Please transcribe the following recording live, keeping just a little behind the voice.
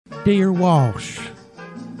Dear Walsh,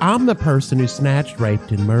 I'm the person who snatched,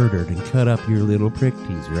 raped, and murdered and cut up your little prick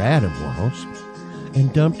teaser, Adam Walsh,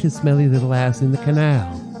 and dumped his smelly little ass in the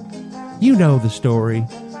canal. You know the story,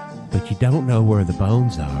 but you don't know where the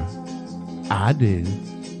bones are. I do.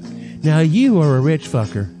 Now you are a rich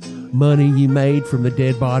fucker. Money you made from the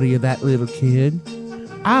dead body of that little kid.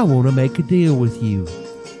 I want to make a deal with you.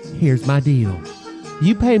 Here's my deal.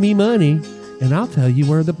 You pay me money, and I'll tell you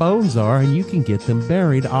where the bones are, and you can get them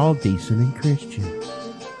buried all decent and Christian.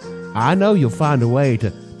 I know you'll find a way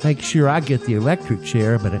to make sure I get the electric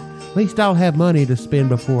chair, but at least I'll have money to spend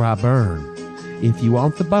before I burn. If you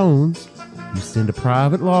want the bones, you send a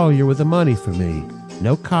private lawyer with the money for me.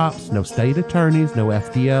 No cops, no state attorneys, no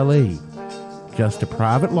FDLE. Just a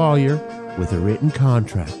private lawyer with a written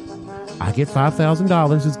contract. I get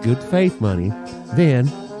 $5,000 as good faith money. Then,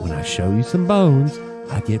 when I show you some bones,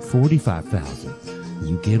 I get $45,000.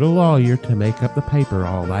 You get a lawyer to make up the paper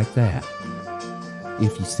all like that.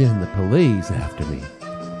 If you send the police after me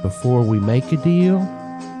before we make a deal,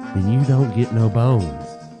 then you don't get no bones.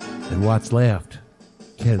 And what's left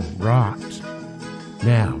can rot.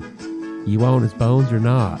 Now, you want his bones or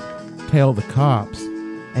not, tell the cops,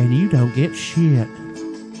 and you don't get shit.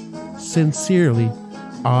 Sincerely,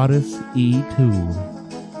 Otis E.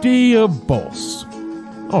 Toole. Dear boss,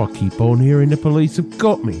 I keep on hearing the police have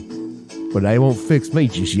got me, but they won't fix me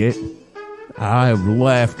just yet. I have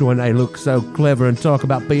laughed when they look so clever and talk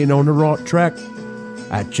about being on the right track.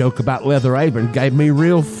 That joke about Leather Apron gave me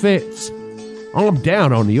real fits. I'm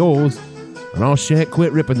down on the oars, and I shan't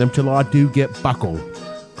quit ripping them till I do get buckled.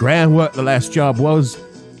 Grand work the last job was.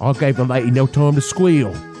 I gave the lady no time to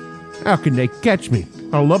squeal. How can they catch me?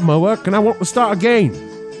 I love my work and I want to start again.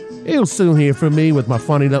 He'll soon hear from me with my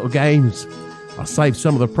funny little games. I saved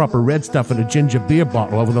some of the proper red stuff in a ginger beer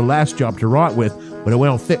bottle over the last job to write with, but it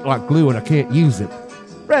went on thick like glue and I can't use it.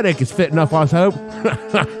 Red ink is fit enough, I hope.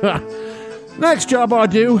 Next job I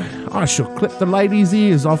do, I shall clip the ladies'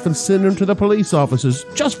 ears off and send them to the police officers,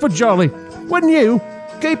 just for jolly. Wouldn't you?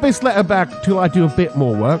 Keep this letter back till I do a bit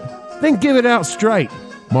more work, then give it out straight.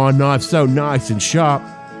 My knife's so nice and sharp,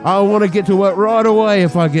 I want to get to work right away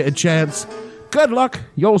if I get a chance. Good luck,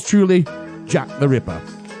 yours truly, Jack the Ripper.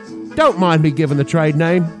 Don't mind me giving the trade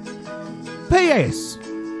name. P.S.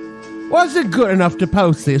 Was it good enough to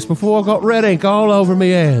post this before I got red ink all over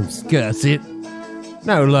me hands? Curse it.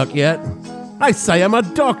 No luck yet. They say I'm a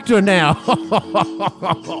doctor now.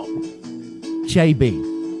 JB.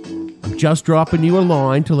 I'm just dropping you a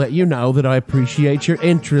line to let you know that I appreciate your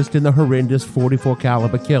interest in the horrendous .44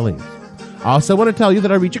 caliber killings. I also want to tell you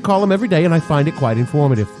that I read your column every day and I find it quite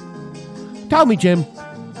informative. Tell me, Jim,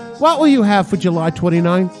 what will you have for July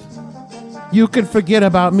 29th? You can forget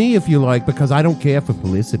about me if you like, because I don't care for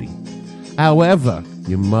publicity. However,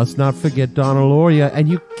 you must not forget Donna Loria, and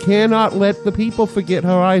you cannot let the people forget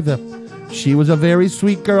her either. She was a very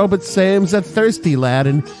sweet girl, but Sam's a thirsty lad,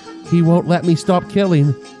 and he won't let me stop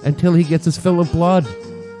killing until he gets his fill of blood.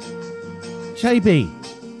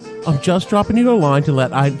 JB, I'm just dropping you a line to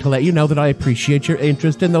let you know that I appreciate your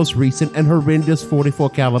interest in those recent and horrendous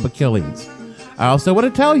 .44 caliber killings. I also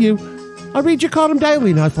want to tell you, I read your column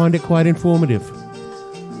daily and I find it quite informative.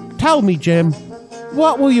 Tell me, Jim,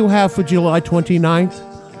 what will you have for July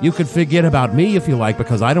 29th? You can forget about me if you like,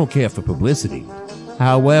 because I don't care for publicity.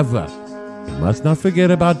 However, you must not forget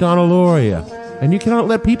about Donna Loria, and you cannot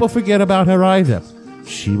let people forget about her either.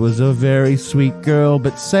 She was a very sweet girl,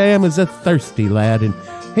 but Sam is a thirsty lad, and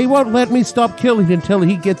he won't let me stop killing until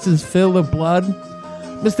he gets his fill of blood.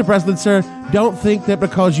 Mr. President, sir, don't think that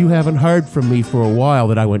because you haven't heard from me for a while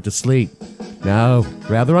that I went to sleep. No,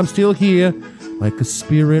 rather I'm still here, like a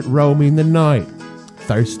spirit roaming the night.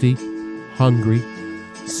 Thirsty, hungry,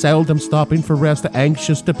 seldom stopping for rest,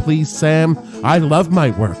 anxious to please Sam. I love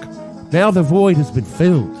my work. Now the void has been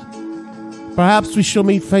filled. Perhaps we shall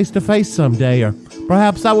meet face to face someday, or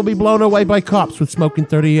perhaps I will be blown away by cops with smoking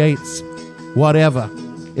 38s. Whatever.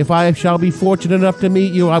 If I shall be fortunate enough to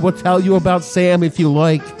meet you, I will tell you about Sam if you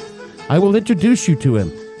like. I will introduce you to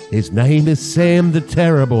him. His name is Sam the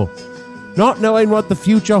Terrible. Not knowing what the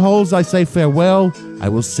future holds, I say farewell. I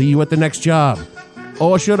will see you at the next job.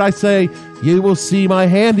 Or should I say, you will see my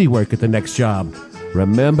handiwork at the next job.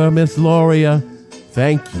 Remember, Miss Loria,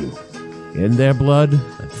 thank you. In their blood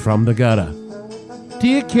and from the gutter.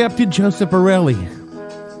 Dear Captain Joseph Borelli,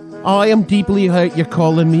 I am deeply hurt you're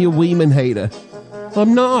calling me a woman hater.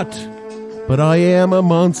 I'm not, but I am a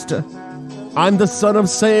monster. I'm the son of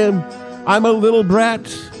Sam. I'm a little brat.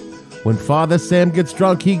 When Father Sam gets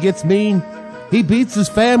drunk, he gets mean. He beats his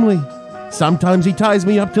family. Sometimes he ties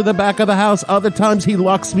me up to the back of the house. Other times he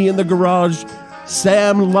locks me in the garage.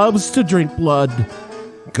 Sam loves to drink blood.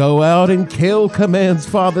 Go out and kill, commands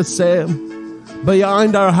Father Sam.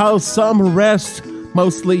 Behind our house some rest,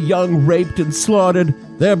 mostly young, raped and slaughtered,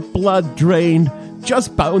 their blood drained,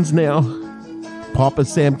 just bones now. Papa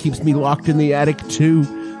Sam keeps me locked in the attic too.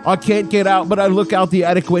 I can't get out, but I look out the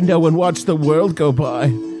attic window and watch the world go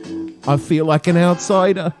by. I feel like an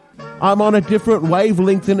outsider. I'm on a different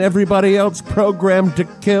wavelength than everybody else programmed to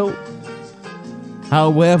kill.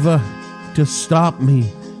 However, to stop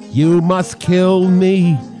me, you must kill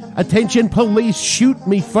me. Attention police, shoot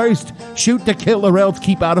me first. Shoot to kill or else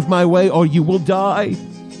keep out of my way or you will die.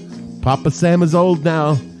 Papa Sam is old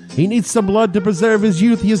now. He needs some blood to preserve his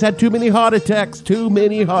youth. He has had too many heart attacks. Too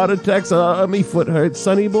many heart attacks. Me foot hurts,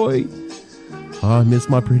 sonny boy. I miss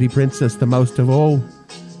my pretty princess the most of all.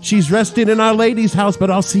 She's resting in Our Lady's house, but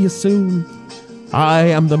I'll see you soon. I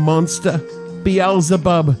am the monster,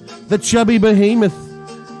 Beelzebub, the chubby behemoth.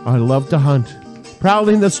 I love to hunt,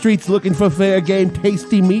 prowling the streets looking for fair game,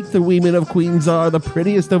 tasty meat. The women of Queens are the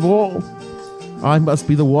prettiest of all. I must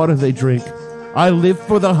be the water they drink. I live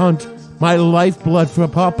for the hunt, my lifeblood for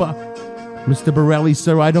Papa. Mr. Borelli,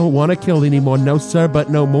 sir, I don't want to kill anymore. No, sir, but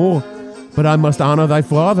no more. But I must honor thy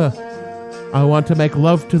father. I want to make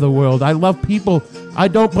love to the world. I love people. I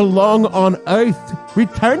don't belong on earth.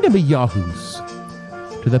 Return to me, yahoos.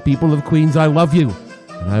 To the people of Queens, I love you.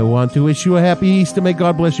 And I want to wish you a happy Easter. May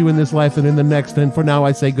God bless you in this life and in the next. And for now,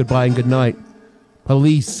 I say goodbye and good night.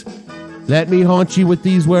 Police, let me haunt you with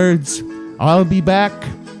these words. I'll be back.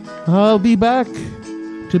 I'll be back.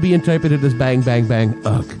 To be interpreted as bang, bang, bang,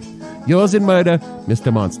 ugh. Yours in murder,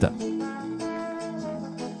 Mr. Monster.